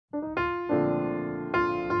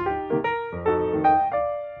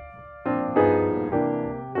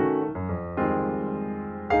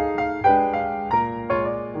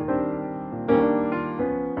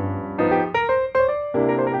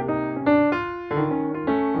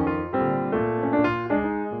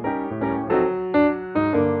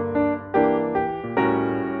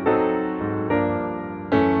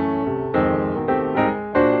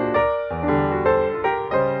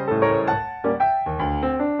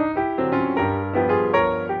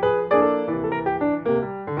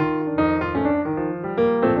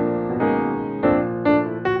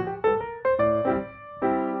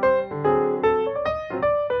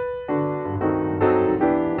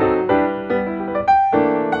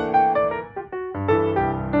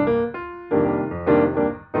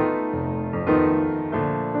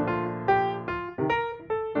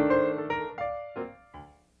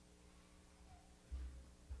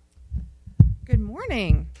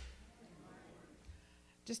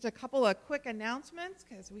Just a couple of quick announcements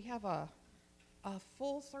because we have a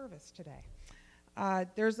full service today.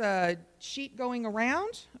 There's a sheet going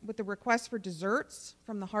around with the request for desserts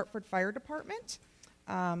from the Hartford Fire Department.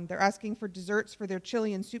 They're asking for desserts for their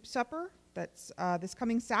chili and soup supper that's this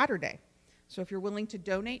coming Saturday. So if you're willing to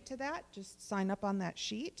donate to that, just sign up on that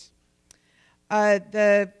sheet.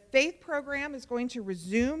 The faith program is going to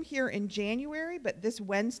resume here in January, but this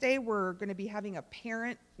Wednesday we're going to be having a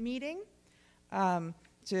parent meeting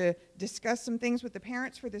to discuss some things with the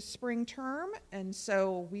parents for this spring term, and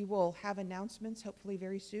so we will have announcements hopefully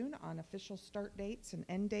very soon on official start dates and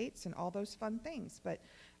end dates and all those fun things. But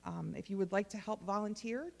if you would like to help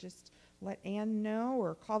volunteer, just let Ann know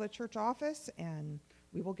or call the church office and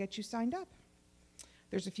we will get you signed up.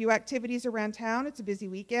 There's a few activities around town. It's a busy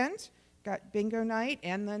weekend. Got bingo night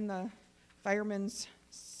and then the fireman's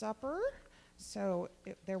supper. So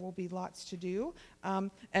there will be lots to do.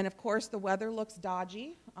 And of course, the weather looks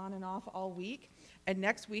dodgy on and off all week. And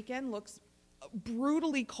next weekend looks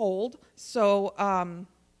brutally cold. So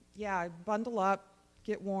yeah, bundle up,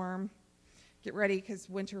 get warm, get ready because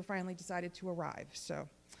winter finally decided to arrive. So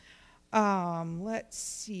let's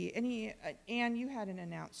see. Ann, you had an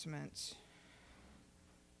announcement.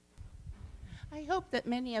 I hope that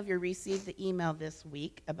many of you received the email this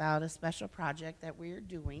week about a special project that we're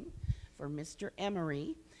doing for Mr.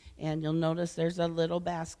 Emery, and you'll notice there's a little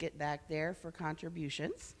basket back there for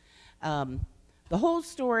contributions. The whole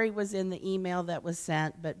story was in the email that was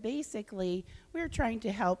sent, but basically we're trying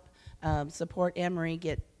to help support Emery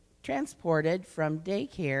get transported from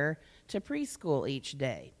daycare to preschool each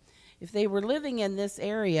day. If they were living in this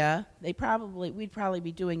area, we'd probably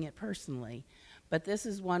be doing it personally. But this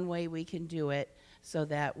is one way we can do it so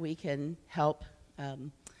that we can help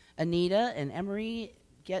Anita and Emery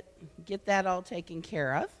get that all taken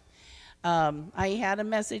care of. I had a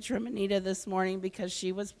message from Anita this morning because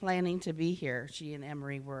she was planning to be here. She and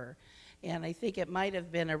Emery were. And I think it might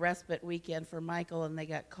have been a respite weekend for Michael, and they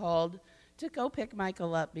got called to go pick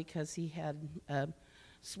Michael up because he had a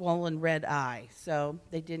swollen red eye. So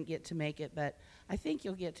they didn't get to make it, but I think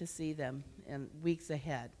you'll get to see them in weeks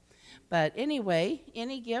ahead. But anyway,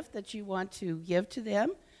 any gift that you want to give to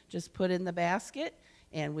them, just put in the basket,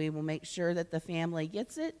 and we will make sure that the family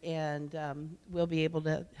gets it, and we'll be able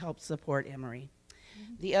to help support Emery.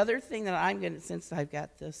 Mm-hmm. The other thing that I'm going to, since I've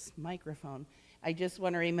got this microphone, I just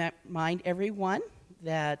want to remind everyone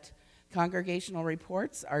that congregational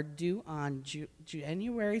reports are due on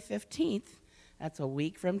January 15th. That's a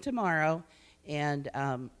week from tomorrow, and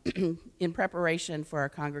in preparation for our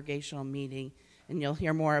congregational meeting. And you'll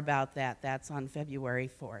hear more about that. That's on February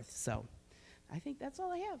 4th. So I think that's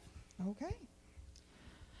all I have. Okay.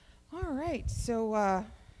 All right. So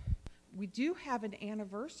we do have an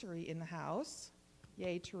anniversary in the house.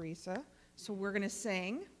 Yay, Teresa. So we're going to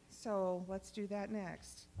sing. So let's do that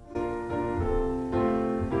next.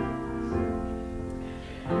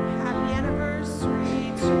 Happy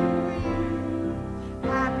anniversary to you.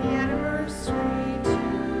 Happy anniversary to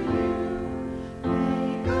you.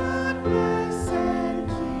 May God bless and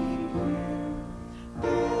keep you the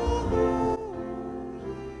whole year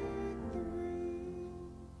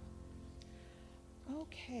through.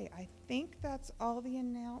 Okay, I think that's all the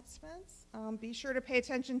announcements. Be sure to pay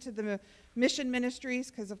attention to the mission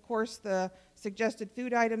ministries because, of course, the suggested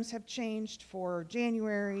food items have changed for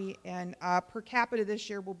January, and per capita this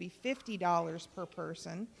year will be $50 per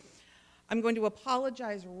person. I'm going to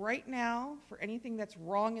apologize right now for anything that's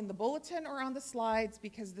wrong in the bulletin or on the slides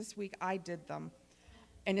because this week I did them.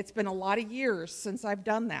 And it's been a lot of years since I've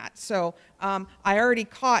done that. So I already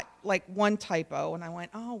caught like one typo, and I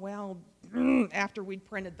went, oh, well, after we'd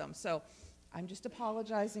printed them. So I'm just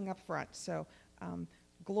apologizing up front. So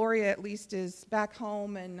Gloria at least is back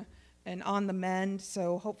home and on the mend,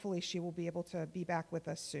 so hopefully she will be able to be back with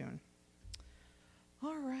us soon.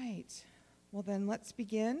 All right. Well, then let's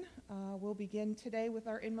begin. We'll begin today with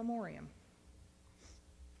our in memoriam.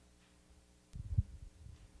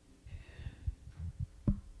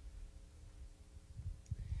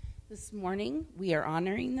 This morning, we are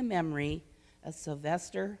honoring the memory of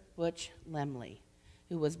Sylvester Butch Lemley,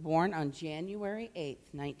 who was born on January 8,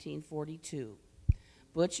 1942.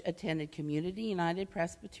 Butch attended Community United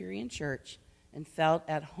Presbyterian Church and felt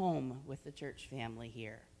at home with the church family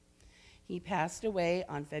here. He passed away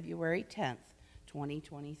on February 10th,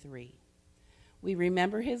 2023. We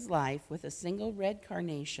remember his life with a single red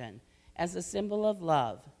carnation as a symbol of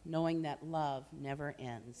love, knowing that love never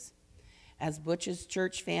ends. As Butch's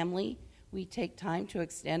church family, we take time to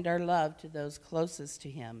extend our love to those closest to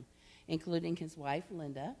him, including his wife,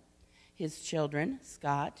 Linda, his children,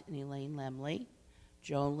 Scott and Elaine Lemley,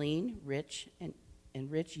 Jolene, Rich, and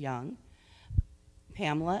and Rich Young,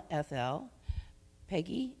 Pamela Ethel,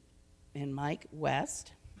 Peggy and Mike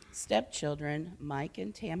West, stepchildren Mike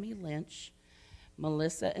and Tammy Lynch,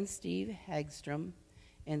 Melissa and Steve Hagstrom,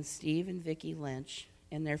 and Steve and Vicki Lynch,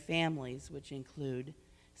 and their families, which include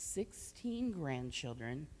 16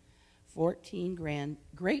 grandchildren, 14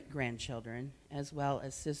 great-grandchildren, as well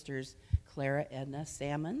as sisters Clara Edna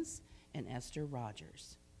Sammons and Esther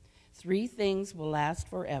Rogers. 3 things will last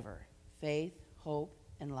forever: faith, hope,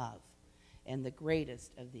 and love. And the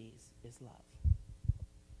greatest of these is love.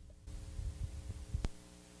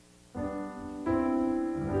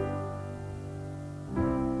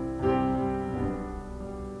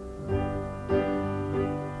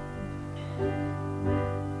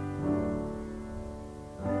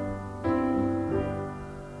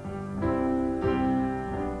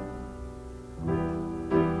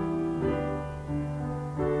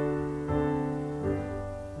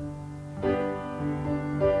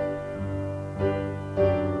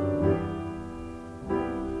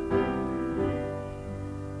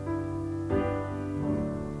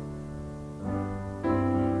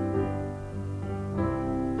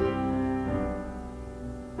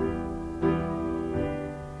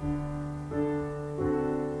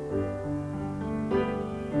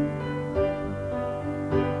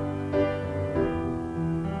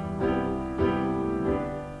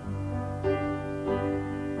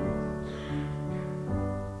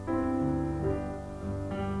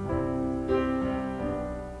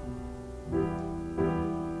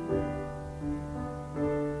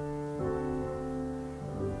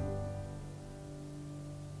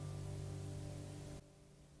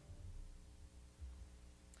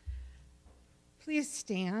 Please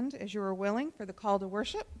stand as you are willing for the call to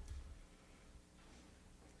worship.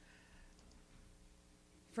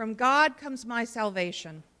 From God comes my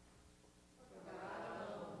salvation.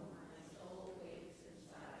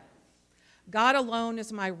 God alone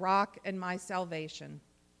is my rock and my salvation.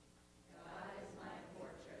 God is my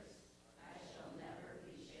fortress. I shall never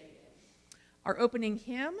be shaken. Our opening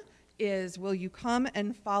hymn is "Will You Come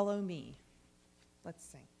and Follow Me?" Let's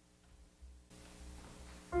sing.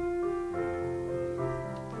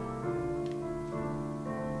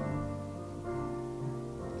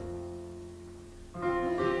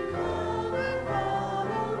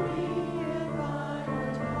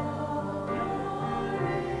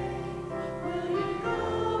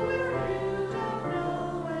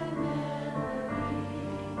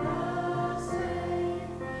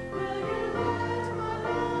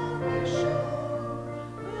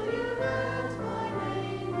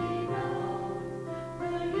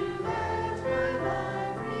 Will you let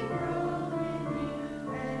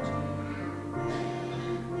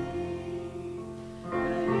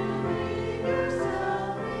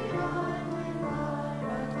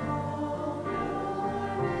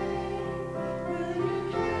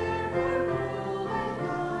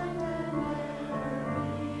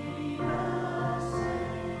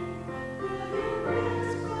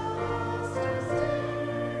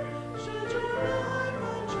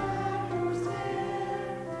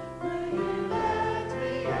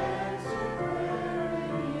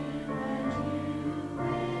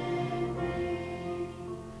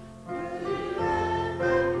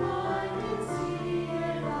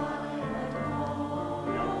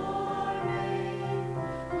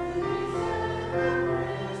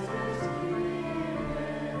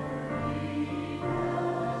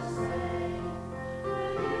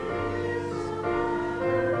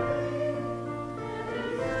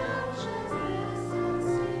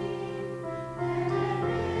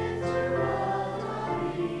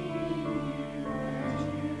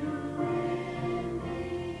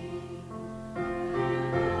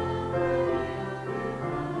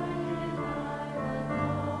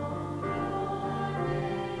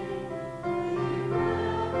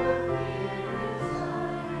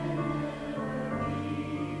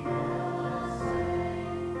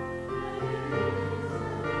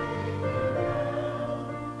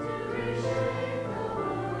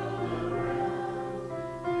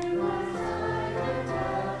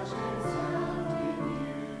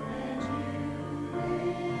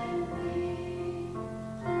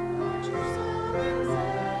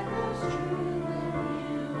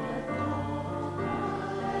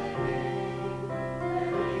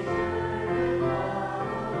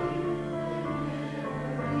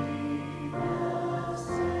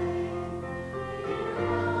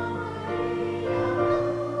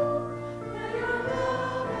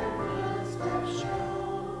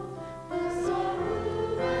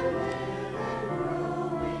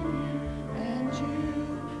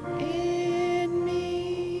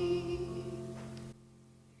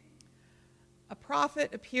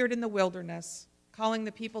prophet appeared in the wilderness, calling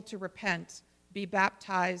the people to repent, be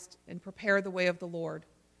baptized, and prepare the way of the Lord.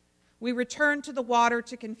 We return to the water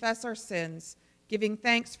to confess our sins, giving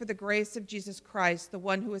thanks for the grace of Jesus Christ, the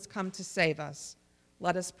one who has come to save us.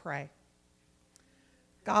 Let us pray.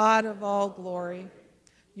 God of all glory,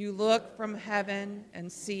 you look from heaven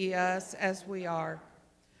and see us as we are,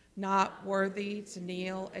 not worthy to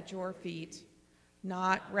kneel at your feet,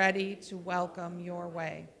 not ready to welcome your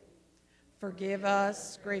way. Forgive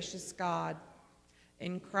us, gracious God.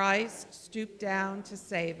 In Christ, stoop down to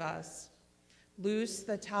save us. Loose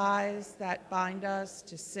the ties that bind us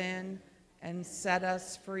to sin and set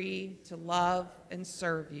us free to love and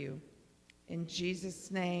serve you. In Jesus'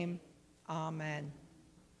 name, amen.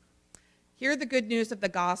 Hear the good news of the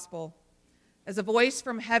gospel. As a voice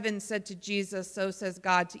from heaven said to Jesus, so says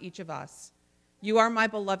God to each of us. You are my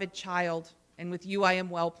beloved child, and with you I am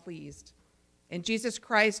well pleased. In Jesus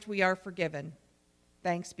Christ we are forgiven.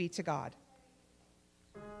 Thanks be to God.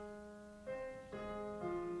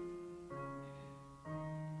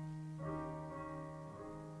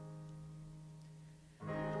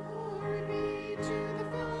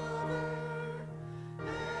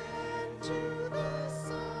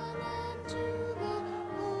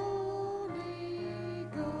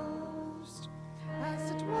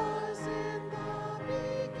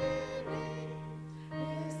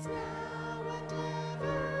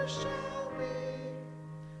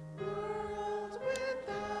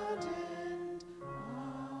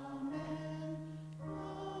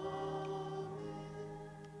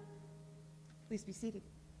 Please be seated.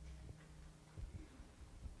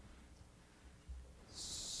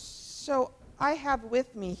 So I have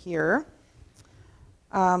with me here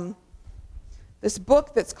this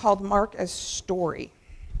book that's called Mark as Story.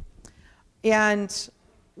 And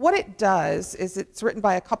what it does is it's written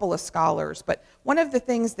by a couple of scholars, but one of the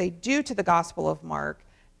things they do to the Gospel of Mark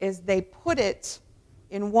is they put it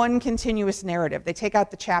in one continuous narrative. They take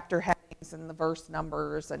out the chapter headings and the verse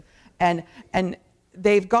numbers and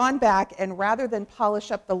they've gone back, and rather than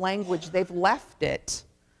polish up the language, they've left it,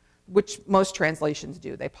 which most translations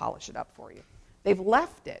do. They polish it up for you. They've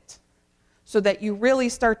left it so that you really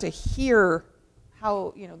start to hear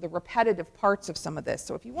how, the repetitive parts of some of this.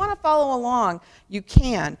 So if you want to follow along, you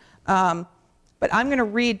can. But I'm going to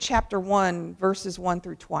read chapter 1, verses 1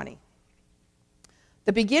 through 20.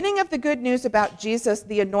 The beginning of the good news about Jesus,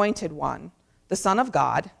 the Anointed One, the Son of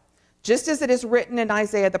God, just as it is written in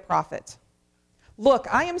Isaiah the prophet. Look,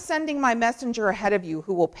 I am sending my messenger ahead of you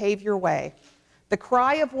who will pave your way. The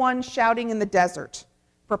cry of one shouting in the desert,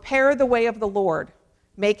 prepare the way of the Lord,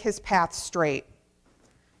 make his path straight.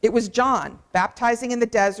 It was John, baptizing in the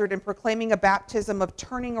desert and proclaiming a baptism of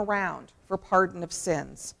turning around for pardon of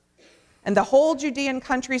sins. And the whole Judean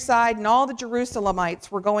countryside and all the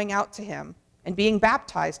Jerusalemites were going out to him and being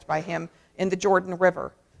baptized by him in the Jordan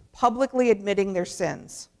River, publicly admitting their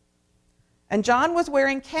sins. And John was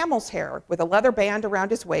wearing camel's hair with a leather band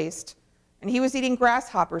around his waist, and he was eating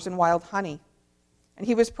grasshoppers and wild honey. And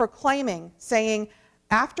he was proclaiming, saying,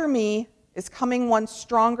 after me is coming one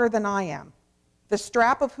stronger than I am, the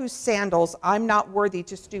strap of whose sandals I'm not worthy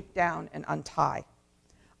to stoop down and untie.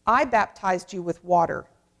 I baptized you with water,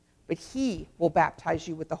 but he will baptize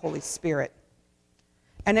you with the Holy Spirit.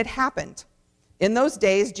 And it happened. In those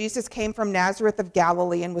days, Jesus came from Nazareth of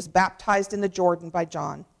Galilee and was baptized in the Jordan by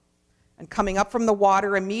John. And coming up from the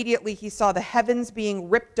water, immediately he saw the heavens being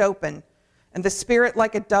ripped open, and the Spirit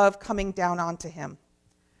like a dove coming down onto him.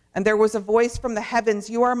 And there was a voice from the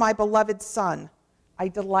heavens, you are my beloved Son. I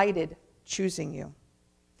delighted choosing you.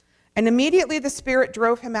 And immediately the Spirit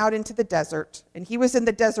drove him out into the desert, and he was in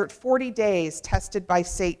the desert 40 days, tested by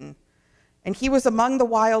Satan. And he was among the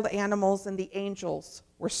wild animals, and the angels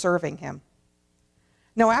were serving him.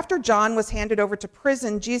 Now, after John was handed over to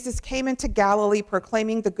prison, Jesus came into Galilee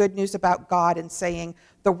proclaiming the good news about God and saying,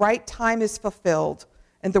 the right time is fulfilled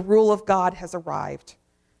and the rule of God has arrived.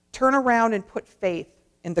 Turn around and put faith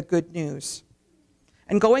in the good news.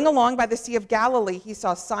 And going along by the Sea of Galilee, he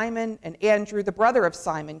saw Simon and Andrew, the brother of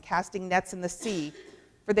Simon, casting nets in the sea,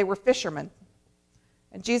 for they were fishermen.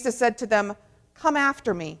 And Jesus said to them, come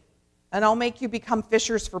after me, and I'll make you become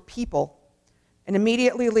fishers for people. And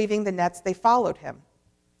immediately leaving the nets, they followed him.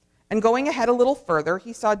 And going ahead a little further,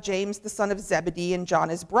 he saw James, the son of Zebedee, and John,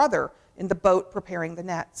 his brother, in the boat preparing the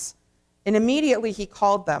nets. And immediately he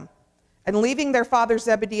called them. And leaving their father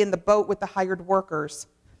Zebedee in the boat with the hired workers,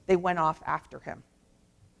 they went off after him.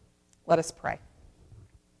 Let us pray.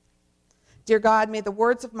 Dear God, may the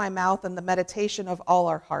words of my mouth and the meditation of all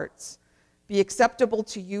our hearts be acceptable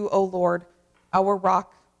to you, O Lord, our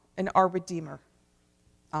rock and our Redeemer.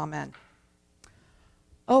 Amen.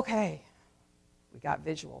 Okay. got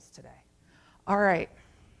visuals today. All right.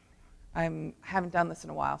 I haven't done this in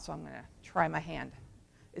a while, so I'm going to try my hand.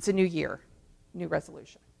 It's a new year, new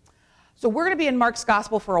resolution. So we're going to be in Mark's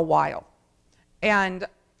Gospel for a while. And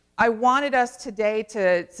I wanted us today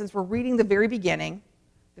to, since we're reading the very beginning,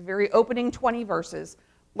 the very opening 20 verses,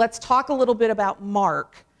 let's talk a little bit about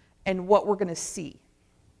Mark and what we're going to see.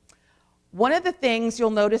 One of the things you'll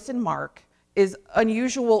notice in Mark is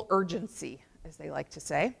unusual urgency, as they like to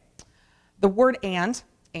say. The word and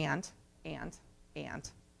then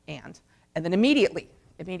immediately.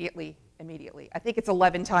 I think it's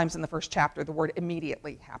 11 times in the first chapter the word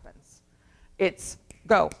immediately happens. It's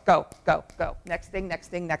go. Next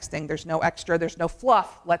thing. There's no extra, there's no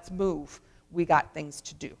fluff. Let's move. We got things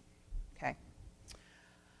to do. Okay?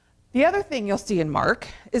 The other thing you'll see in Mark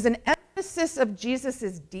is an emphasis of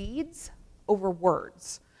Jesus' deeds over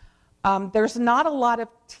words. There's not a lot of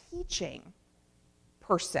teaching,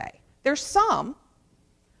 per se. There's some,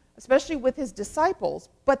 especially with his disciples,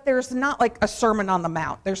 but there's not like a Sermon on the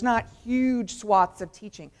Mount. There's not huge swaths of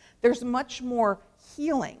teaching. There's much more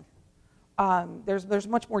healing. There's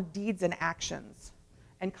much more deeds and actions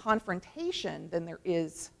and confrontation than there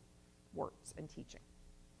is words and teaching.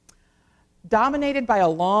 Dominated by a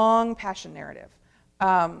long passion narrative.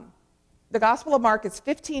 The Gospel of Mark is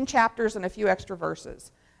 15 chapters and a few extra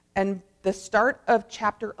verses. And the start of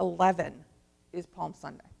chapter 11 is Palm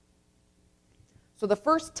Sunday. So the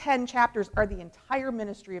first 10 chapters are the entire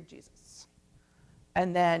ministry of Jesus.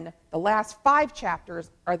 And then the last 5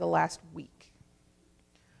 chapters are the last week.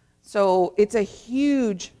 So it's a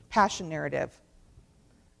huge passion narrative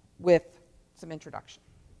with some introduction.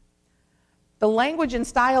 The language and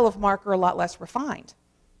style of Mark are a lot less refined.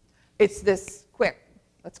 It's this quick,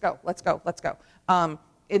 let's go.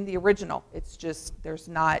 In the original, it's just,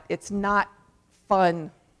 it's not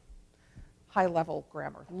fun, high-level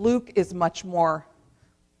grammar. Luke is much more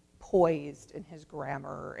poised in his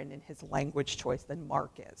grammar and in his language choice than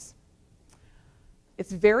Mark is.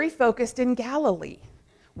 It's very focused in Galilee.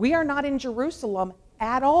 We are not in Jerusalem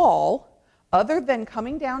at all, other than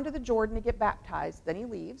coming down to the Jordan to get baptized, then he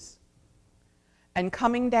leaves, and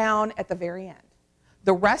coming down at the very end.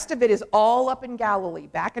 The rest of it is all up in Galilee,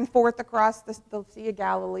 back and forth across the Sea of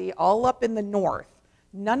Galilee, all up in the north.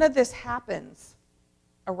 None of this happens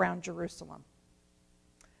around Jerusalem.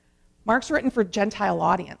 Mark's written for a Gentile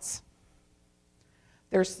audience.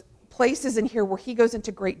 There's places in here where he goes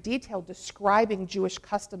into great detail describing Jewish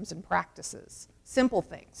customs and practices, simple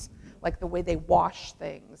things, like the way they wash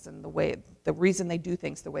things and the reason they do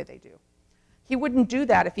things the way they do. He wouldn't do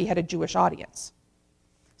that if he had a Jewish audience.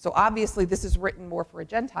 So obviously this is written more for a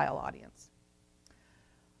Gentile audience.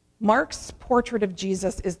 Mark's portrait of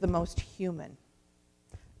Jesus is the most human.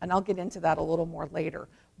 And I'll get into that a little more later.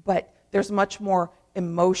 But there's much more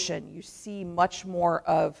emotion. You see much more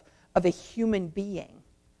of a human being.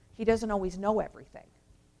 He doesn't always know everything.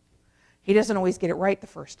 He doesn't always get it right the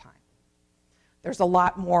first time. There's a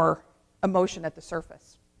lot more emotion at the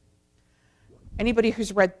surface. Anybody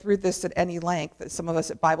who's read through this at any length, some of us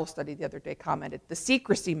at Bible study the other day commented, the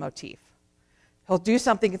secrecy motif. He'll do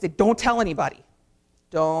something and say, don't tell anybody.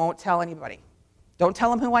 Don't tell anybody. Don't tell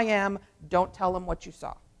them who I am. Don't tell them what you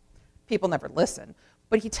saw. People never listen,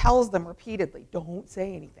 but he tells them repeatedly, don't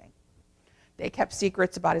say anything. They kept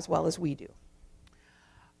secrets about as well as we do.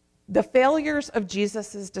 The failures of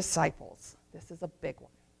Jesus' disciples, this is a big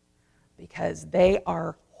one, because they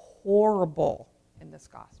are horrible in this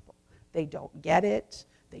gospel. They don't get it.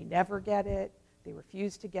 They never get it. They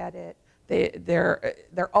refuse to get it.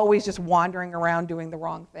 They're always just wandering around doing the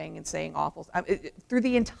wrong thing and saying awful stuff. Through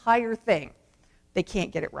the entire thing, they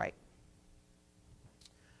can't get it right.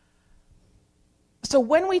 So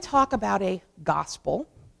when we talk about a gospel,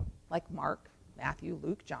 like Mark, Matthew,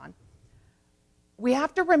 Luke, John, we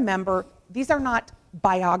have to remember these are not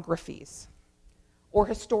biographies or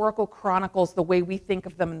historical chronicles the way we think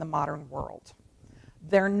of them in the modern world.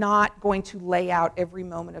 They're not going to lay out every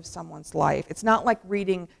moment of someone's life. It's not like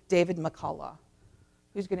reading David McCullough,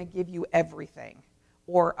 who's going to give you everything.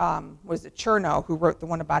 Or was it Chernow, who wrote the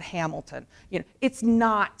one about Hamilton? It's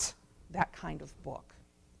not that kind of book.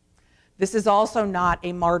 This is also not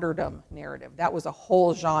a martyrdom narrative. That was a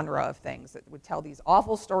whole genre of things that would tell these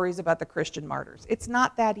awful stories about the Christian martyrs. It's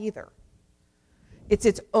not that either. It's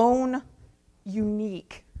its own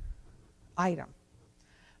unique item.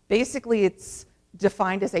 Basically, it's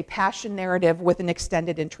defined as a passion narrative with an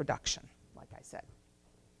extended introduction, like I said.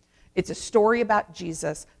 It's a story about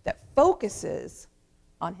Jesus that focuses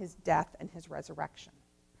on his death and his resurrection.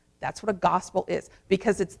 That's what a gospel is,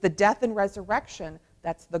 because it's the death and resurrection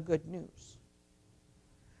that's the good news,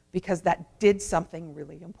 because that did something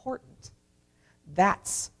really important.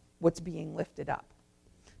 That's what's being lifted up.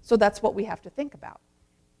 So that's what we have to think about.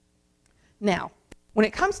 Now, when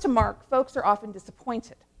it comes to Mark, folks are often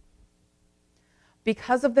disappointed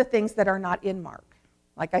because of the things that are not in Mark.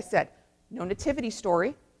 Like I said, no nativity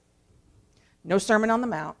story, no Sermon on the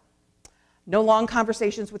Mount, no long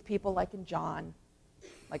conversations with people like in John,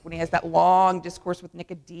 like when he has that long discourse with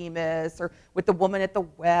Nicodemus or with the woman at the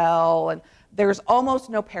well, and there's almost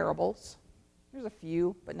no parables. There's a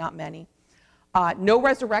few, but not many. No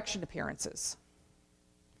resurrection appearances.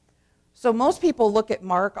 So most people look at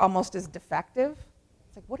Mark almost as defective.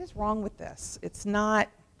 It's like, what is wrong with this? It's not,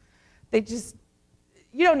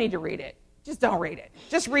 you don't need to read it. Just don't read it.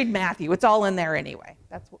 Just read Matthew. It's all in there anyway.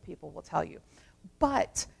 That's what people will tell you.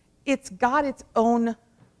 But it's got its own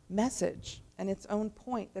message and its own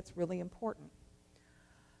point that's really important.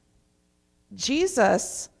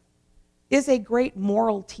 Jesus is a great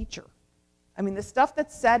moral teacher. I mean, the stuff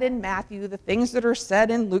that's said in Matthew, the things that are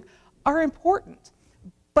said in Luke are important.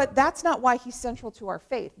 But that's not why he's central to our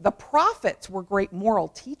faith. The prophets were great moral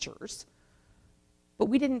teachers, but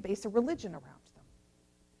we didn't base a religion around them.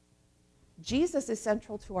 Jesus is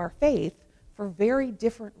central to our faith for very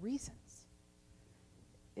different reasons.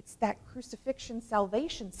 It's that crucifixion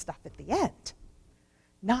salvation stuff at the end,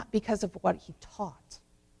 not because of what he taught.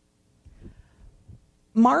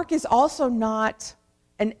 Mark is also not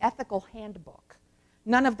an ethical handbook.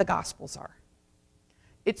 None of the Gospels are.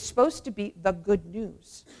 It's supposed to be the good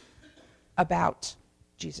news about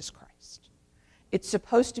Jesus Christ. It's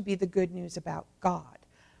supposed to be the good news about God.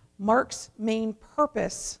 Mark's main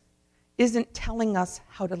purpose isn't telling us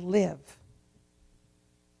how to live.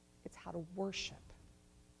 It's how to worship.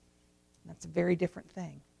 That's a very different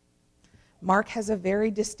thing. Mark has a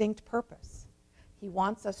very distinct purpose. He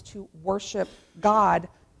wants us to worship God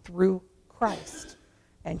through Christ.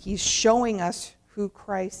 And he's showing us who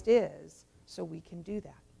Christ is so we can do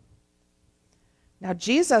that. Now,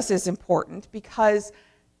 Jesus is important because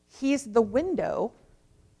he's the window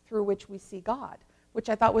through which we see God, which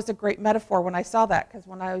I thought was a great metaphor when I saw that, because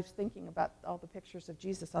when I was thinking about all the pictures of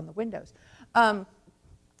Jesus on the windows.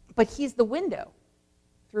 But he's the window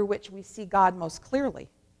through which we see God most clearly.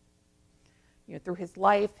 You know, through his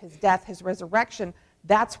life, his death, his resurrection,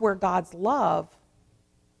 that's where God's love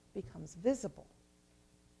becomes visible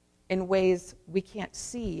in ways we can't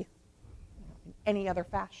see in any other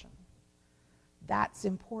fashion. That's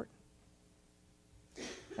important.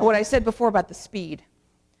 And what I said before about the speed,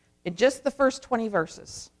 in just the first 20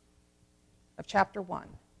 verses of chapter 1,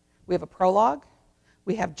 we have a prologue,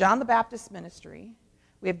 we have John the Baptist's ministry,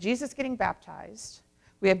 we have Jesus getting baptized,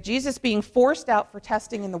 we have Jesus being forced out for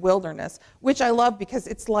testing in the wilderness, which I love because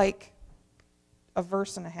it's like a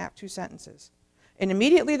verse and a half, 2 sentences. And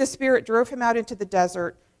immediately the Spirit drove him out into the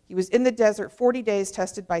desert. He was in the desert 40 days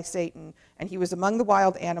tested by Satan, and he was among the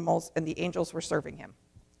wild animals, and the angels were serving him.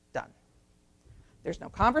 Done. There's no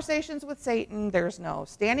conversations with Satan. There's no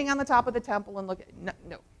standing on the top of the temple and looking.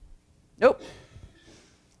 Nope.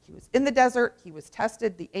 He was in the desert. He was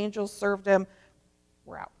tested. The angels served him.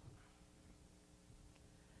 We're out.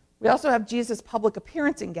 We also have Jesus' public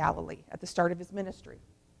appearance in Galilee at the start of his ministry.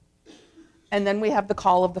 And then we have the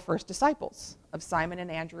call of the first disciples, of Simon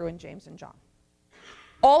and Andrew and James and John.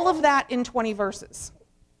 All of that in 20 verses.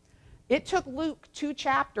 It took Luke 2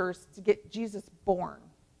 chapters to get Jesus born.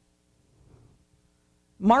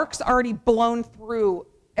 Mark's already blown through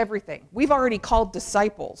everything. We've already called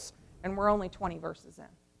disciples, and we're only 20 verses in.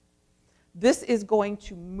 This is going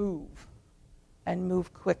to move, and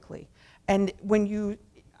move quickly. And when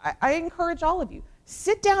I encourage all of you,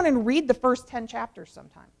 sit down and read the first 10 chapters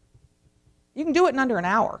sometime. You can do it in under an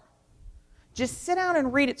hour. Just sit down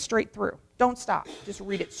and read it straight through. Don't stop. Just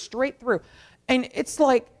read it straight through. And it's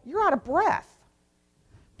like you're out of breath.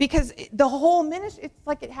 Because the whole ministry, it's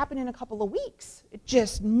like it happened in a couple of weeks. It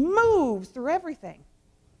just moves through everything.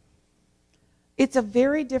 It's a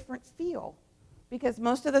very different feel. Because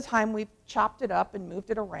most of the time we've chopped it up and moved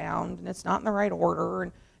it around, and it's not in the right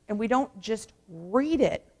order, and we don't just read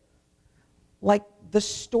it like the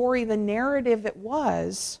story, the narrative it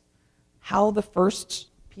was, how the first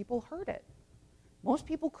people heard it. Most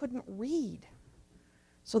people couldn't read.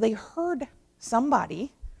 So they heard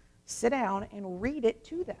somebody sit down and read it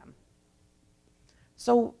to them.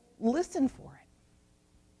 So listen for it.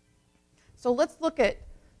 So let's look at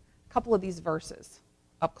a couple of these verses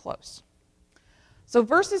up close. So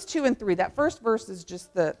verses 2 and 3, that first verse is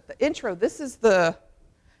just the intro. This is the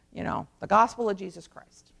gospel of Jesus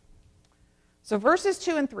Christ. So verses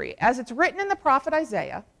 2 and 3, as it's written in the prophet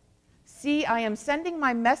Isaiah, "See, I am sending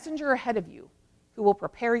my messenger ahead of you, who will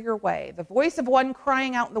prepare your way, the voice of one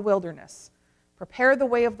crying out in the wilderness, Prepare the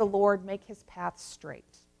way of the Lord, make his path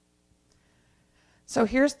straight. So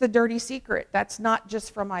here's the dirty secret. That's not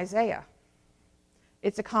just from Isaiah.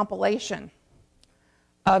 It's a compilation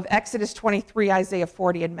of Exodus 23, Isaiah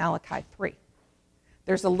 40, and Malachi 3.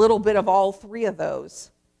 There's a little bit of all three of those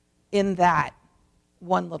in that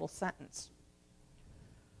one little sentence.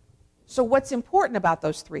 So what's important about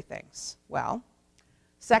those three things? Well,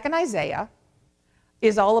 2nd Isaiah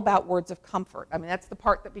is all about words of comfort. I mean, that's the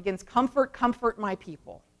part that begins, comfort, comfort my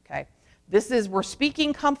people, okay? We're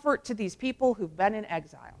speaking comfort to these people who've been in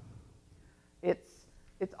exile.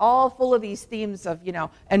 It's all full of these themes of,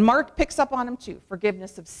 and Mark picks up on them too,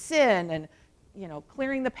 forgiveness of sin and,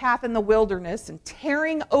 clearing the path in the wilderness and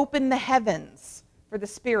tearing open the heavens for the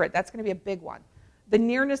Spirit. That's going to be a big one. The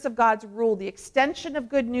nearness of God's rule, the extension of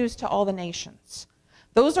good news to all the nations.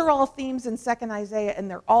 Those are all themes in 2nd Isaiah, and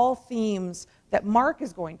they're all themes that Mark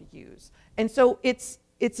is going to use. And so it's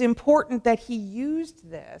important that he used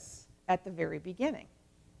this at the very beginning.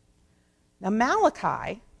 Now,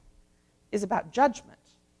 Malachi is about judgment.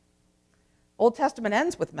 Old Testament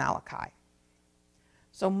ends with Malachi.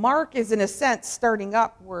 So Mark is, in a sense, starting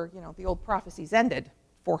up where, the old prophecies ended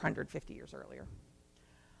 450 years earlier.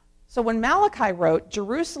 So when Malachi wrote,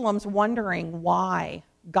 Jerusalem's wondering why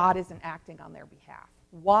God isn't acting on their behalf.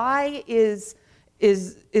 Why is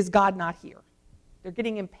God not here? They're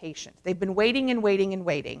getting impatient. They've been waiting and waiting and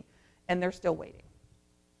waiting, and they're still waiting.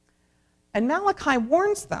 And Malachi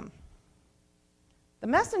warns them, the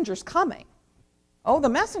messenger's coming. Oh, the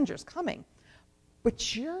messenger's coming.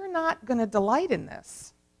 But you're not going to delight in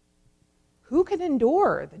this. Who can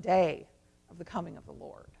endure the day of the coming of the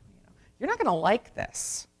Lord? You're not going to like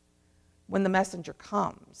this when the messenger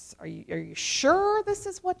comes. Are you sure this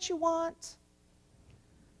is what you want?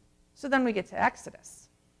 So then we get to Exodus.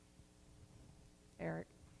 Eric,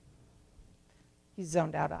 he's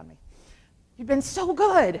zoned out on me. You've been so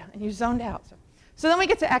good, and you zoned out. So then we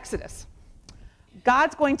get to Exodus.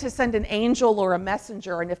 God's going to send an angel or a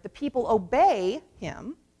messenger, and if the people obey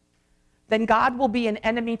him, then God will be an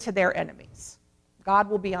enemy to their enemies. God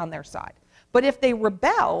will be on their side. But if they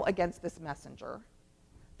rebel against this messenger,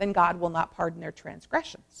 then God will not pardon their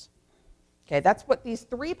transgressions. Okay, that's what these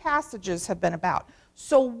three passages have been about.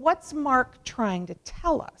 So what's Mark trying to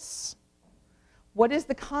tell us? What is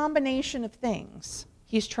the combination of things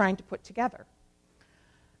he's trying to put together?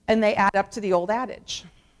 And they add up to the old adage.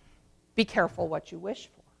 Be careful what you wish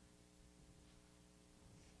for.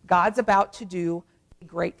 God's about to do a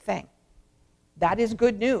great thing. That is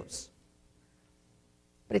good news.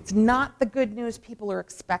 But it's not the good news people are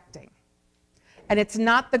expecting. And it's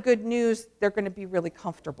not the good news they're going to be really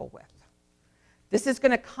comfortable with. This is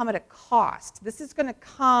going to come at a cost. This is going to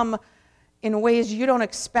come in ways you don't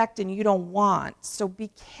expect and you don't want. So be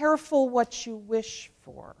careful what you wish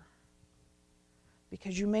for,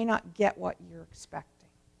 because you may not get what you're expecting.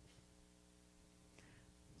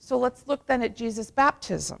 So let's look then at Jesus'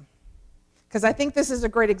 baptism, because I think this is a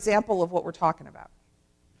great example of what we're talking about.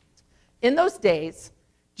 In those days,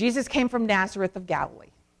 Jesus came from Nazareth of Galilee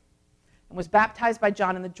and was baptized by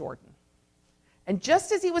John in the Jordan. And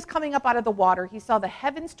just as he was coming up out of the water, he saw the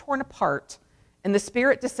heavens torn apart and the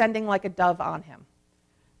Spirit descending like a dove on him.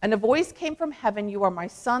 And a voice came from heaven, "You are my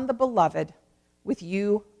Son, the beloved. With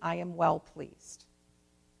you I am well pleased."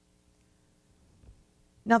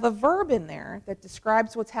 Now, the verb in there that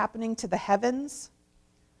describes what's happening to the heavens,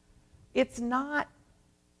 it's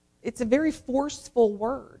a very forceful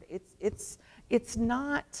word. It's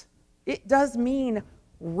not, it does mean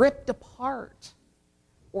ripped apart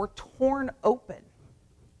or torn open.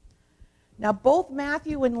 Now, both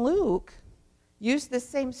Matthew and Luke use this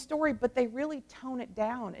same story, but they really tone it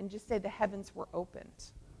down and just say the heavens were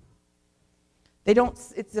opened. They don't,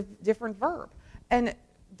 it's a different verb. And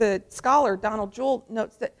the scholar, Donald Joel,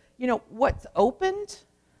 notes that, what's opened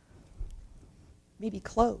may be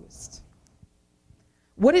closed.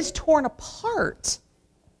 What is torn apart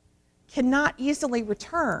cannot easily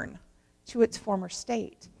return to its former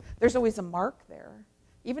state. There's always a mark there.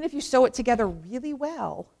 Even if you sew it together really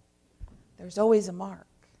well, there's always a mark.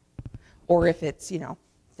 Or if it's,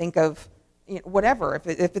 think of whatever.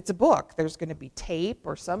 If it's a book, there's going to be tape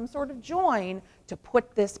or some sort of join to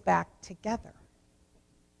put this back together.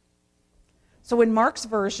 So in Mark's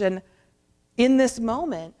version, in this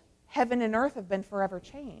moment, heaven and earth have been forever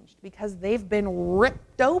changed because they've been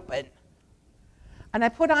ripped open. And I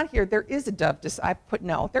put on here, there is a dove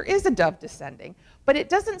descending, but it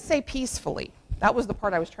doesn't say peacefully. That was the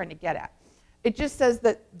part I was trying to get at. It just says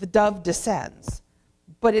that the dove descends,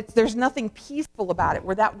 but there's nothing peaceful about it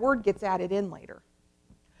where that word gets added in later.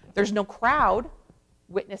 There's no crowd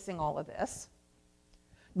witnessing all of this.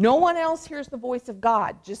 No one else hears the voice of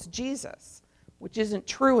God, just Jesus, which isn't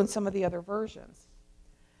true in some of the other versions.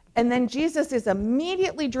 And then Jesus is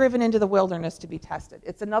immediately driven into the wilderness to be tested.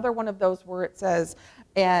 It's another one of those where it says,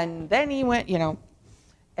 and then he went,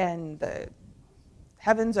 and the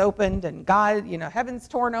heavens opened, and God, heavens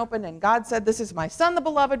torn open, and God said, this is my son, the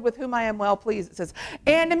beloved, with whom I am well pleased. It says,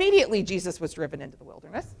 and immediately Jesus was driven into the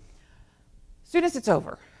wilderness. As soon as it's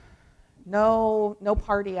over, no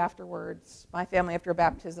party afterwards. My family, after a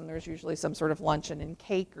baptism, there's usually some sort of luncheon and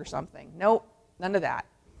cake or something. Nope, none of that.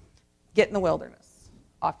 Get in the wilderness.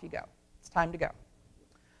 Off you go. It's time to go.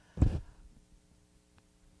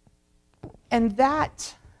 And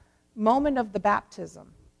that moment of the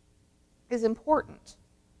baptism is important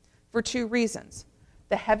for two reasons.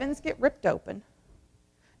 The heavens get ripped open,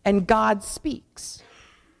 and God speaks.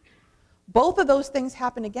 Both of those things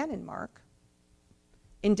happen again in Mark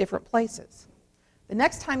in different places. The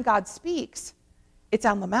next time God speaks, it's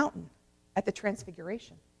on the mountain at the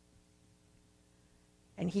Transfiguration.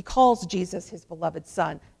 And he calls Jesus his beloved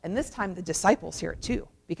son. And this time the disciples hear it too,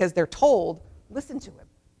 because they're told, listen to him.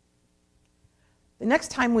 The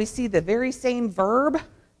next time we see the very same verb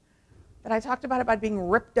that I talked about being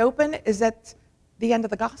ripped open, is at the end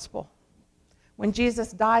of the gospel. When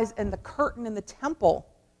Jesus dies and the curtain in the temple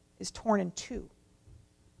is torn in two.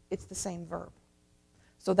 It's the same verb.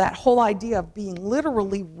 So that whole idea of being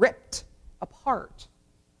literally ripped apart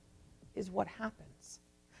is what happens.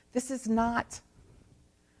 This is not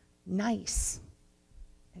nice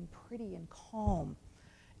and pretty and calm.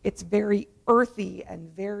 It's very earthy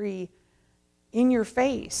and very in your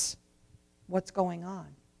face what's going on.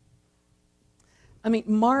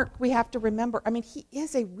 Mark, we have to remember, he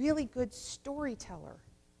is a really good storyteller.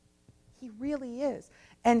 He really is.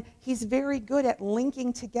 And he's very good at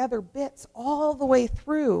linking together bits all the way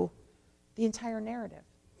through the entire narrative.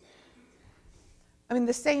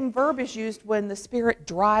 The same verb is used when the Spirit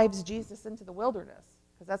drives Jesus into the wilderness,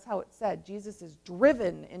 because that's how it's said. Jesus is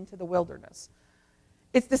driven into the wilderness.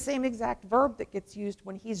 It's the same exact verb that gets used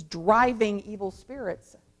when he's driving evil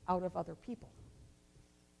spirits out of other people.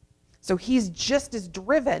 So he's just as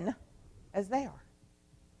driven as they are.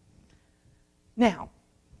 Now,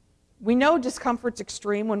 we know discomfort's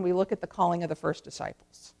extreme when we look at the calling of the first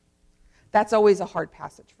disciples. That's always a hard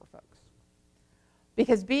passage for folks.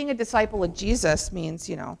 Because being a disciple of Jesus means,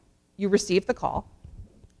 you receive the call.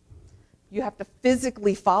 You have to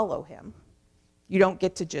physically follow him. You don't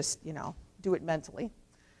get to just, do it mentally.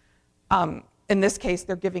 In this case,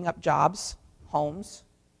 they're giving up jobs, homes,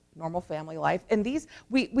 normal family life. And these,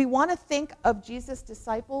 we want to think of Jesus'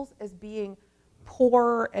 disciples as being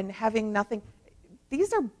poor and having nothing.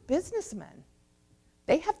 These are businessmen.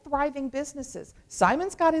 They have thriving businesses.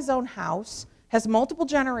 Simon's got his own house, has multiple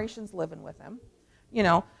generations living with him.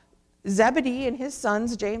 Zebedee and his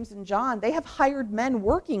sons, James and John, they have hired men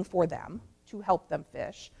working for them to help them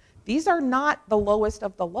fish. These are not the lowest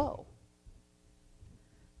of the low.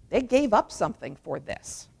 They gave up something for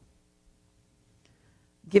this.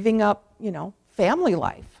 Giving up, family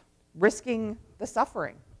life, risking the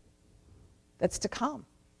suffering that's to come.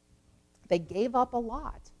 They gave up a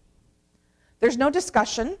lot. There's no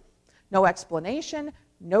discussion, no explanation,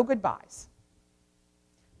 no goodbyes.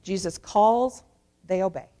 Jesus calls, they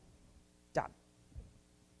obey. Done.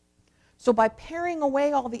 So by paring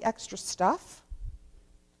away all the extra stuff,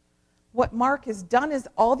 what Mark has done is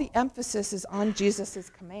all the emphasis is on Jesus'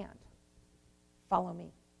 command. Follow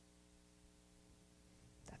me.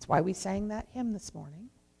 That's why we sang that hymn this morning.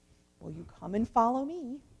 Will you come and follow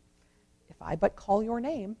me if I but call your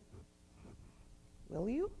name? Will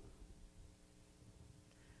you?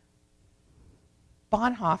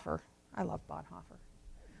 Bonhoeffer, I love Bonhoeffer.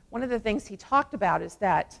 One of the things he talked about is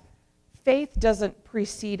that faith doesn't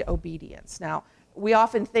precede obedience. Now, we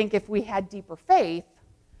often think if we had deeper faith,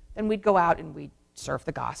 then we'd go out and we'd serve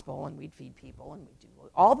the gospel and we'd feed people and we'd do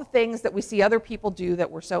all the things that we see other people do that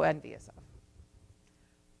we're so envious of.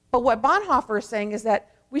 But what Bonhoeffer is saying is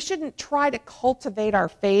that we shouldn't try to cultivate our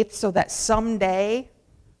faith so that someday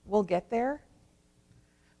we'll get there.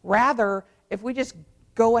 Rather, if we just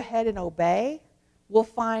go ahead and obey, we'll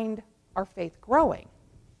find our faith growing.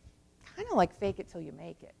 Kind of like fake it till you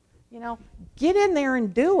make it. Get in there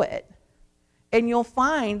and do it, and you'll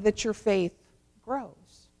find that your faith grows.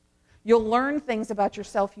 You'll learn things about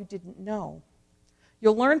yourself you didn't know.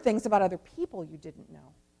 You'll learn things about other people you didn't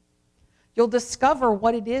know. You'll discover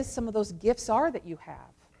what it is some of those gifts are that you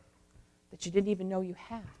have, that you didn't even know you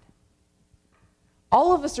had.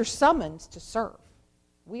 All of us are summoned to serve.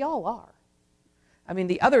 We all are.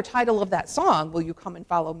 The other title of that song, Will You Come and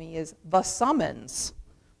Follow Me, is The Summons.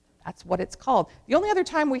 That's what it's called. The only other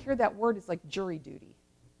time we hear that word is like jury duty.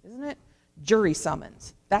 isn't it? Jury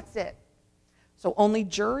summons. That's it. So only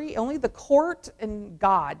the court and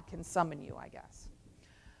God can summon you, I guess.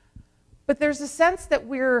 But there's a sense that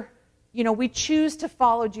we choose to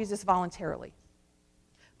follow Jesus voluntarily.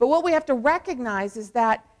 But what we have to recognize is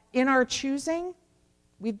that in our choosing,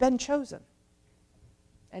 we've been chosen.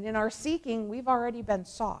 And in our seeking, we've already been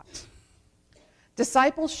sought.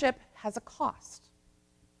 Discipleship has a cost.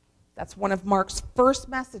 That's one of Mark's first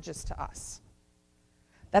messages to us.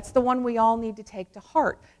 That's the one we all need to take to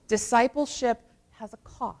heart. Discipleship has a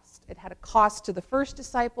cost. It had a cost to the first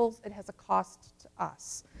disciples. It has a cost to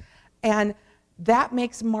us. And that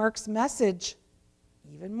makes Mark's message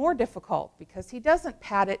even more difficult because he doesn't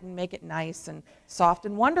pad it and make it nice and soft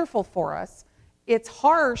and wonderful for us. It's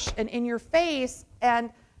harsh and in your face, and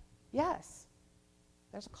yes,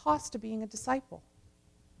 there's a cost to being a disciple.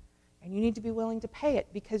 And you need to be willing to pay it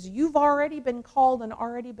because you've already been called and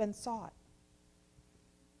already been sought.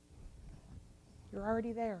 You're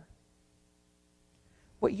already there.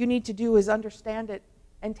 What you need to do is understand it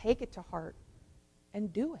and take it to heart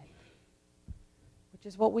and do it, which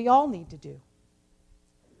is what we all need to do.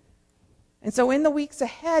 And so in the weeks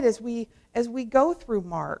ahead, as we go through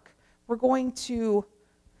Mark, we're going to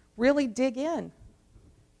really dig in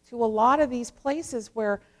to a lot of these places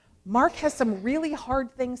where Mark has some really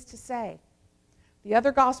hard things to say. The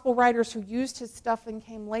other gospel writers who used his stuff and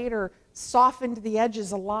came later softened the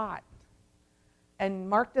edges a lot. And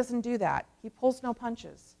Mark doesn't do that. He pulls no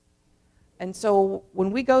punches. And so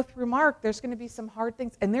when we go through Mark, there's going to be some hard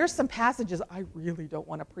things. And there's some passages I really don't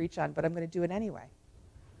want to preach on, but I'm going to do it anyway.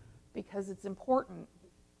 Because it's important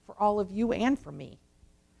for all of you and for me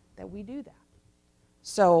that we do that.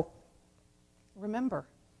 So remember,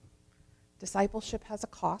 discipleship has a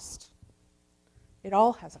cost. It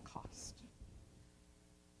all has a cost.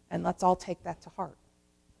 And let's all take that to heart.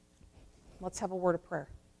 Let's have a word of prayer.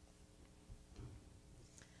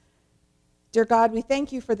 Dear God, we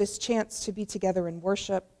thank you for this chance to be together in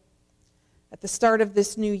worship. At the start of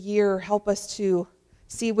this new year, help us to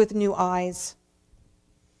see with new eyes,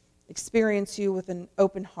 experience you with an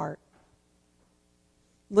open heart,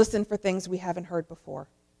 listen for things we haven't heard before.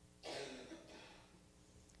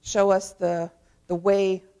 Show us the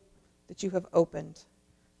way that you have opened.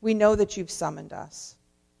 We know that you've summoned us.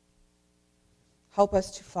 Help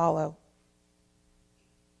us to follow,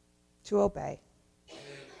 to obey,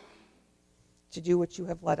 to do what you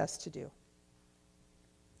have led us to do.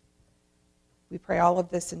 We pray all of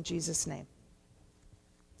this in Jesus' name.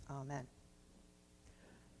 Amen.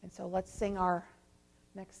 And so let's sing our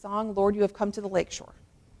next song, Lord, You Have Come to the Lakeshore.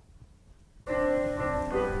 Thank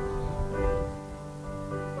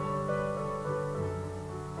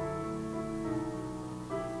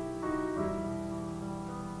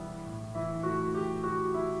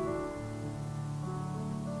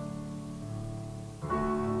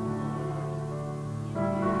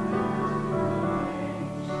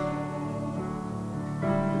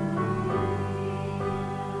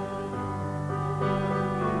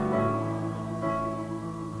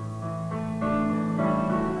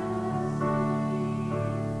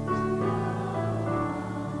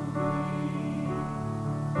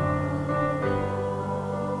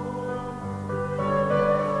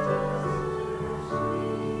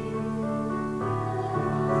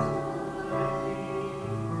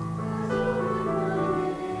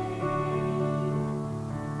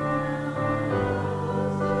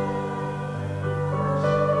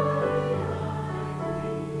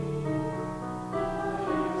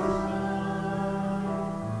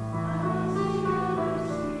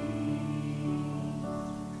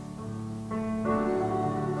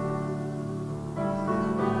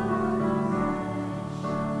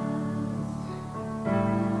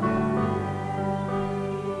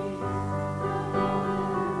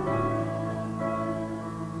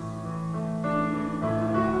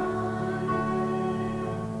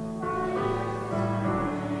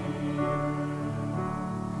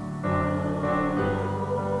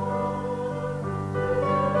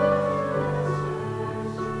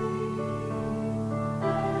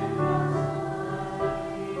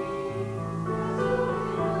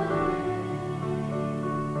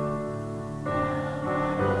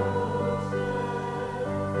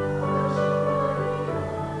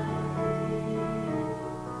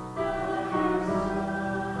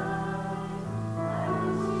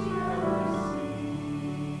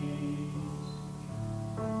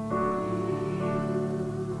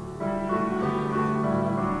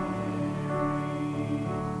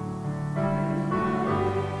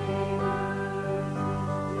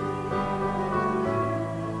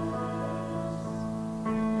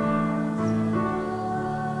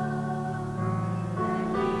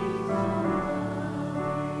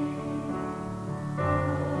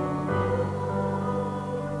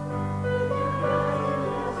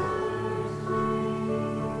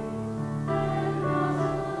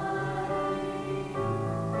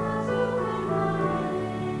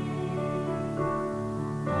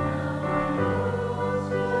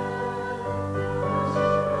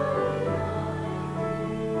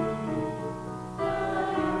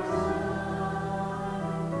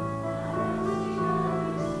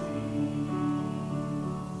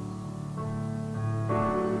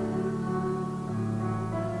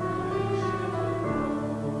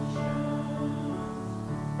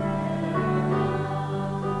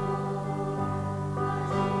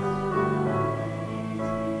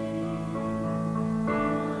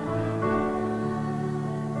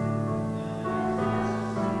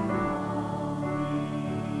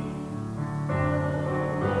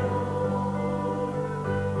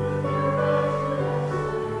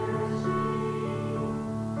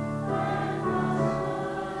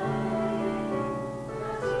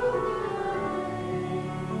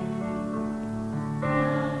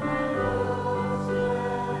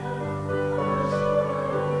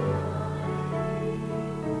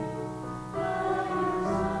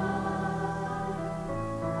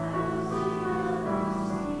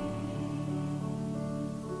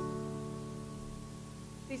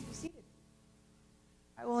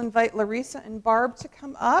invite Larissa and Barb to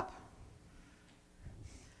come up.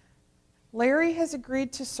 Larry has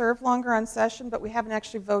agreed to serve longer on session, but we haven't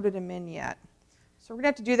actually voted him in yet. So we're going to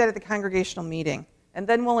have to do that at the congregational meeting. And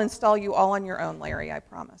then we'll install you all on your own, Larry, I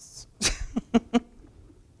promise.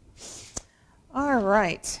 All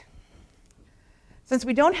right. Since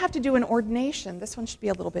we don't have to do an ordination, this one should be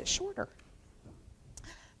a little bit shorter.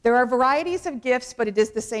 There are varieties of gifts, but it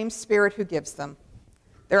is the same Spirit who gives them.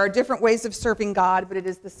 There are different ways of serving God, but it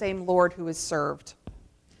is the same Lord who is served.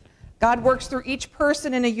 God works through each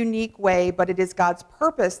person in a unique way, but it is God's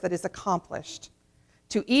purpose that is accomplished.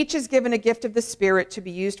 To each is given a gift of the Spirit to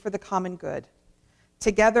be used for the common good.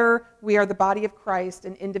 Together, we are the body of Christ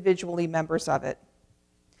and individually members of it.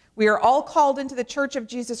 We are all called into the church of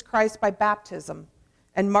Jesus Christ by baptism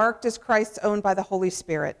and marked as Christ's own by the Holy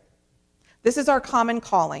Spirit. This is our common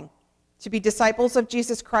calling, to be disciples of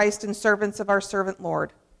Jesus Christ and servants of our servant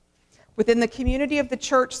Lord. Within the community of the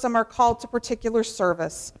church, some are called to particular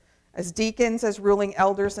service, as deacons, as ruling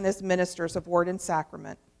elders, and as ministers of word and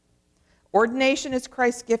sacrament. Ordination is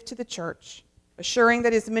Christ's gift to the church, assuring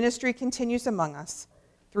that his ministry continues among us.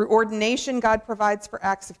 Through ordination, God provides for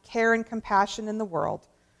acts of care and compassion in the world,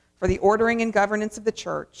 for the ordering and governance of the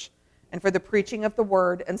church, and for the preaching of the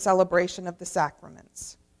word and celebration of the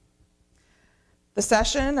sacraments. The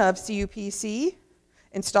session of CUPC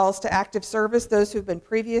installs to active service those who have been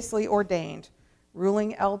previously ordained,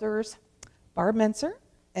 ruling elders Barb Menser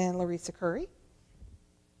and Larissa Curry.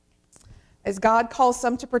 As God calls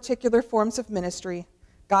some to particular forms of ministry,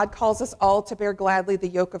 God calls us all to bear gladly the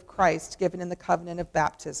yoke of Christ given in the covenant of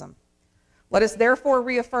baptism. Let us therefore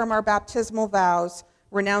reaffirm our baptismal vows,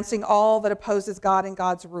 renouncing all that opposes God and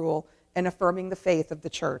God's rule, and affirming the faith of the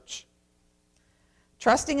church.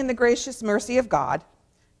 Trusting in the gracious mercy of God,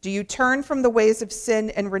 do you turn from the ways of sin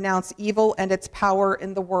and renounce evil and its power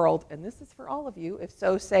in the world? And this is for all of you. If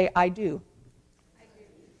so, say, I do.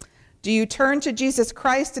 Do you turn to Jesus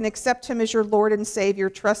Christ and accept him as your Lord and Savior,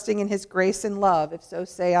 trusting in his grace and love? If so,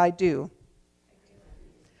 say, I do.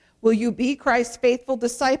 Will you be Christ's faithful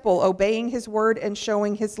disciple, obeying his word and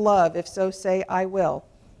showing his love? If so, say, I will.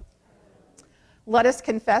 Let us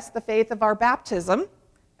confess the faith of our baptism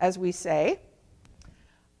as we say,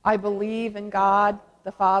 I believe in God,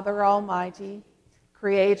 the Father Almighty,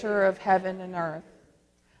 creator of heaven and earth.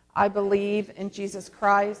 I believe in Jesus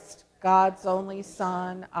Christ, God's only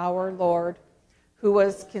Son, our Lord, who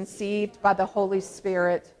was conceived by the Holy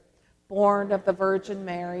Spirit, born of the Virgin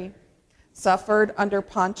Mary, suffered under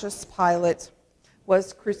Pontius Pilate,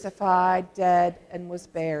 was crucified, dead, and was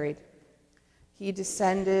buried. He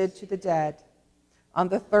descended to the dead. On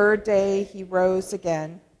the third day he rose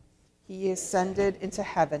again. He ascended into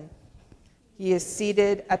heaven. He is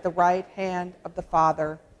seated at the right hand of the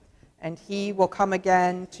Father, and he will come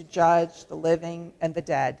again to judge the living and the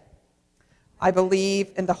dead. I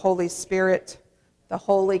believe in the Holy Spirit, the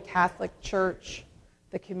Holy Catholic Church,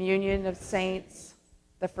 the communion of saints,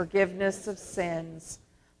 the forgiveness of sins,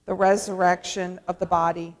 the resurrection of the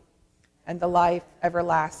body, and the life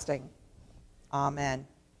everlasting. Amen.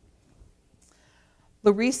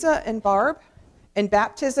 Larissa and Barb, in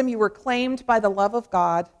baptism you were claimed by the love of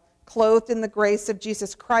God, clothed in the grace of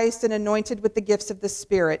Jesus Christ, and anointed with the gifts of the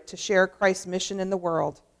Spirit to share Christ's mission in the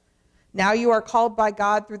world. Now you are called by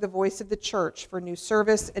God through the voice of the church for new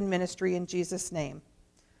service and ministry in Jesus' name.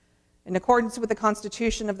 In accordance with the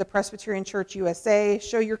Constitution of the Presbyterian Church USA,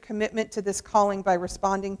 show your commitment to this calling by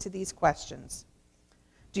responding to these questions.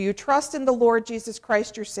 Do you trust in the Lord Jesus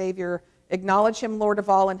Christ, your Savior, acknowledge him Lord of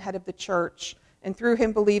all and head of the church, and through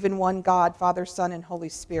him believe in one God, Father, Son, and Holy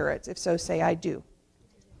Spirit? If so, say, I do.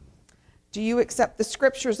 Do you accept the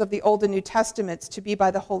scriptures of the Old and New Testaments to be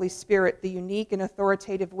by the Holy Spirit the unique and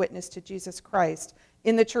authoritative witness to Jesus Christ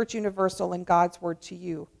in the Church Universal and God's word to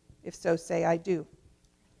you? If so, say, I do.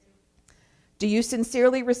 Do you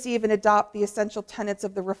sincerely receive and adopt the essential tenets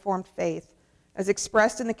of the Reformed faith as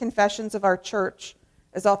expressed in the confessions of our church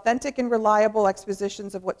as authentic and reliable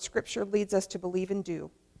expositions of what Scripture leads us to believe and do?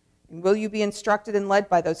 And will you be instructed and led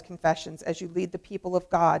by those confessions as you lead the people of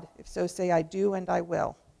God? If so, say, I do and I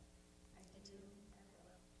will.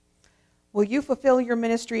 Will you fulfill your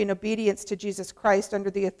ministry in obedience to Jesus Christ under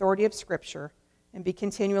the authority of Scripture and be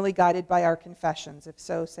continually guided by our confessions? If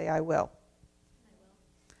so, say, I will.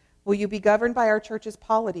 Will you be governed by our church's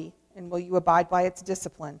polity, and will you abide by its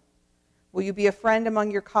discipline? Will you be a friend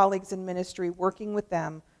among your colleagues in ministry, working with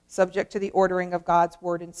them, subject to the ordering of God's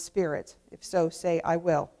word and Spirit? If so, say, I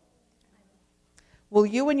will. Will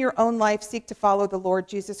you in your own life seek to follow the Lord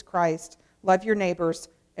Jesus Christ, love your neighbors,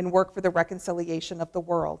 and work for the reconciliation of the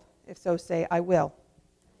world? If so, say, I will.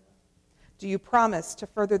 Do you promise to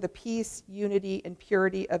further the peace, unity, and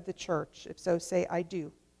purity of the church? If so, say, I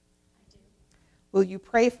do. I do. Will you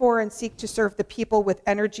pray for and seek to serve the people with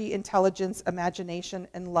energy, intelligence, imagination,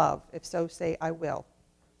 and love? If so, say, I will.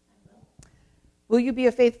 I will. Will you be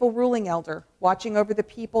a faithful ruling elder, watching over the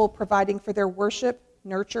people, providing for their worship,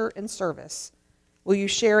 nurture, and service? Will you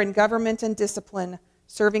share in government and discipline,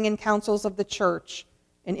 serving in councils of the church?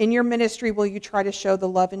 And in your ministry, will you try to show the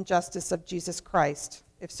love and justice of Jesus Christ?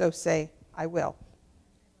 If so, say, I will.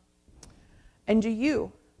 And do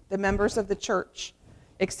you, the members of the church,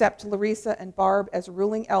 accept Larissa and Barb as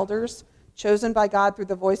ruling elders, chosen by God through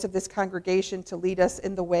the voice of this congregation to lead us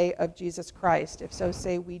in the way of Jesus Christ? If so,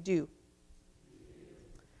 say, we do.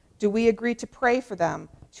 Do we agree to pray for them,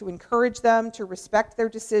 to encourage them, to respect their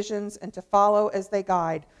decisions, and to follow as they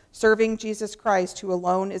guide, serving Jesus Christ, who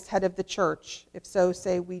alone is head of the church? If so,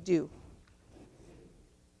 say, we do.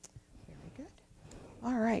 Very good.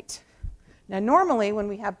 All right. Now, normally when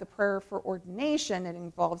we have the prayer for ordination, it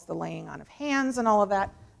involves the laying on of hands and all of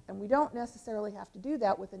that, and we don't necessarily have to do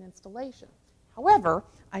that with an installation. However,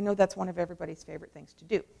 I know that's one of everybody's favorite things to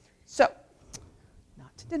do. So,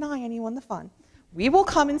 not to deny anyone the fun, we will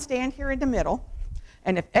come and stand here in the middle,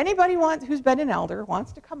 and if anybody who's been an elder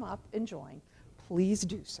wants to come up and join, please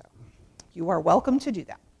do so. You are welcome to do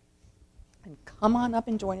that. And come on up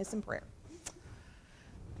and join us in prayer.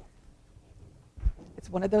 It's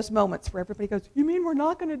one of those moments where everybody goes, you mean we're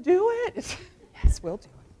not going to do it? Yes, we'll do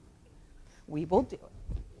it. We will do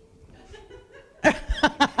it.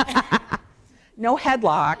 No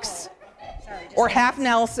headlocks. Sorry, Or half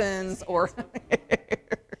Nelsons, or...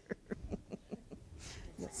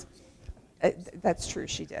 Yes. That's true,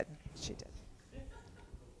 she did. She did.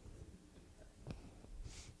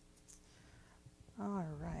 All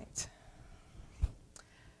right.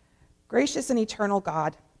 Gracious and eternal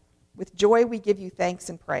God, with joy we give you thanks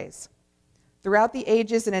and praise. Throughout the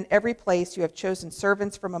ages and in every place you have chosen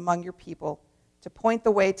servants from among your people to point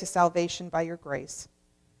the way to salvation by your grace.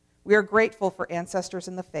 We are grateful for ancestors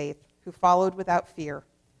in the faith who followed without fear,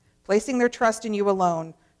 placing their trust in you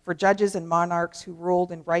alone, for judges and monarchs who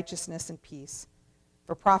ruled in righteousness and peace,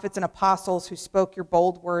 for prophets and apostles who spoke your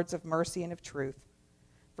bold words of mercy and of truth,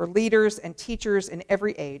 for leaders and teachers in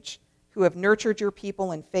every age who have nurtured your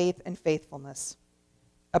people in faith and faithfulness.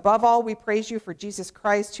 Above all, we praise you for Jesus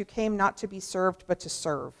Christ, who came not to be served but to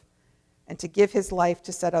serve, and to give his life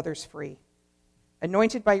to set others free.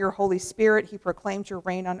 Anointed by your Holy Spirit, he proclaimed your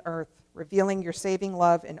reign on earth, revealing your saving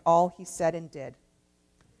love in all he said and did.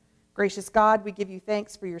 Gracious God, we give you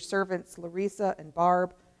thanks for your servants, Larissa and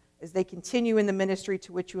Barb, as they continue in the ministry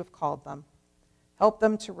to which you have called them. Help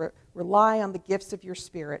them to rely on the gifts of your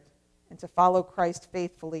Spirit and to follow Christ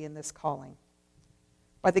faithfully in this calling.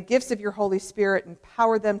 By the gifts of your Holy Spirit,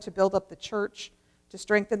 empower them to build up the church, to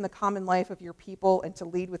strengthen the common life of your people, and to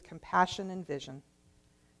lead with compassion and vision.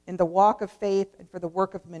 In the walk of faith and for the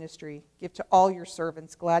work of ministry, give to all your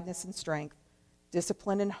servants gladness and strength,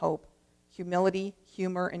 discipline and hope, humility,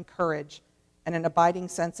 humor, and courage, and an abiding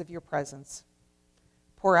sense of your presence.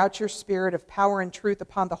 Pour out your spirit of power and truth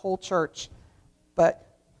upon the whole church,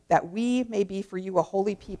 but that we may be for you a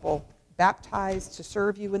holy people, baptized to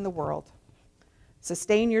serve you in the world.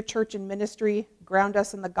 Sustain your church and ministry, ground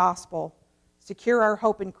us in the gospel, secure our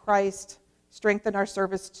hope in Christ, strengthen our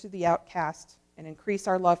service to the outcast, and increase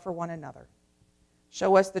our love for one another.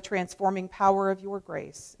 Show us the transforming power of your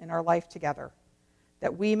grace in our life together,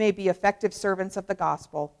 that we may be effective servants of the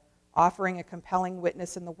gospel, offering a compelling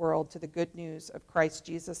witness in the world to the good news of Christ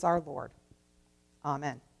Jesus our Lord.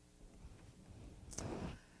 Amen.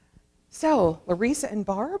 So, Larissa and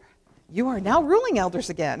Barb, you are now ruling elders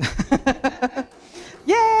again.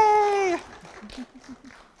 Yay!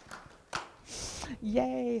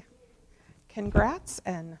 Yay. Congrats,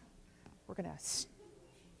 and we're going to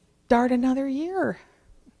start another year.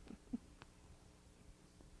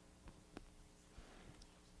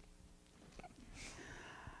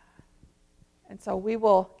 And so we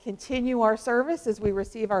will continue our service as we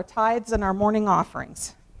receive our tithes and our morning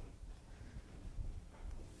offerings.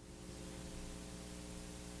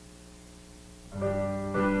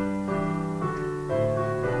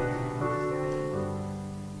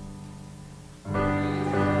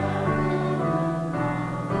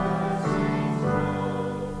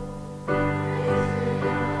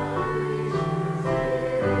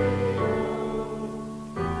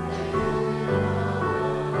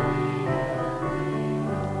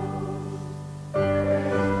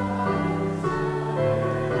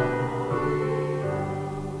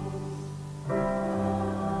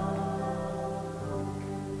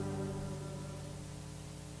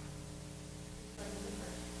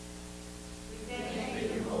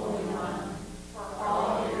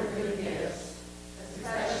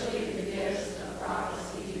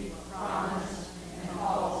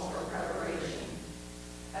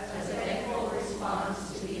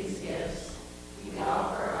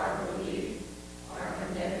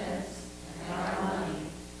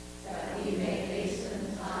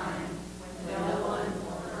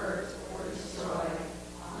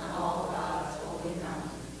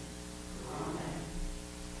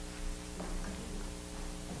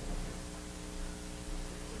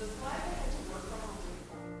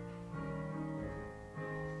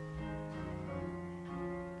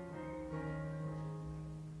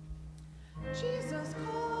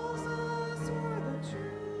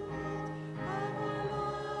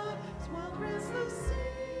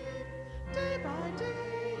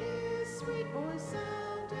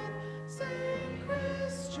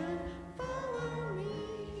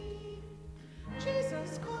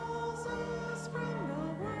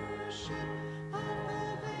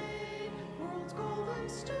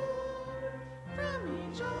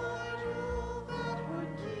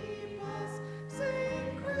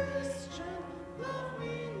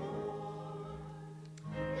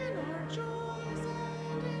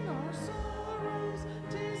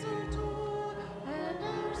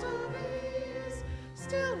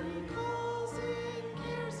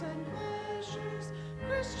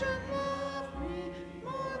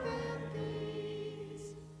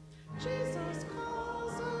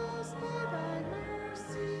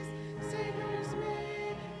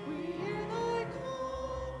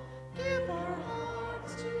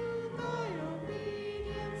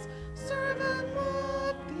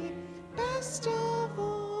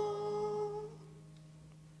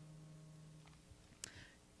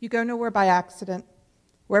 go nowhere by accident.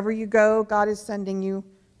 Wherever you go, God is sending you.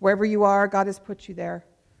 Wherever you are, God has put you there.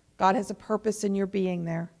 God has a purpose in your being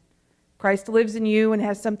there. Christ lives in you and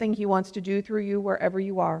has something he wants to do through you wherever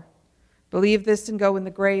you are. Believe this and go in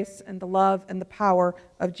the grace and the love and the power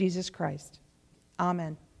of Jesus Christ.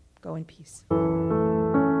 Amen. Go in peace.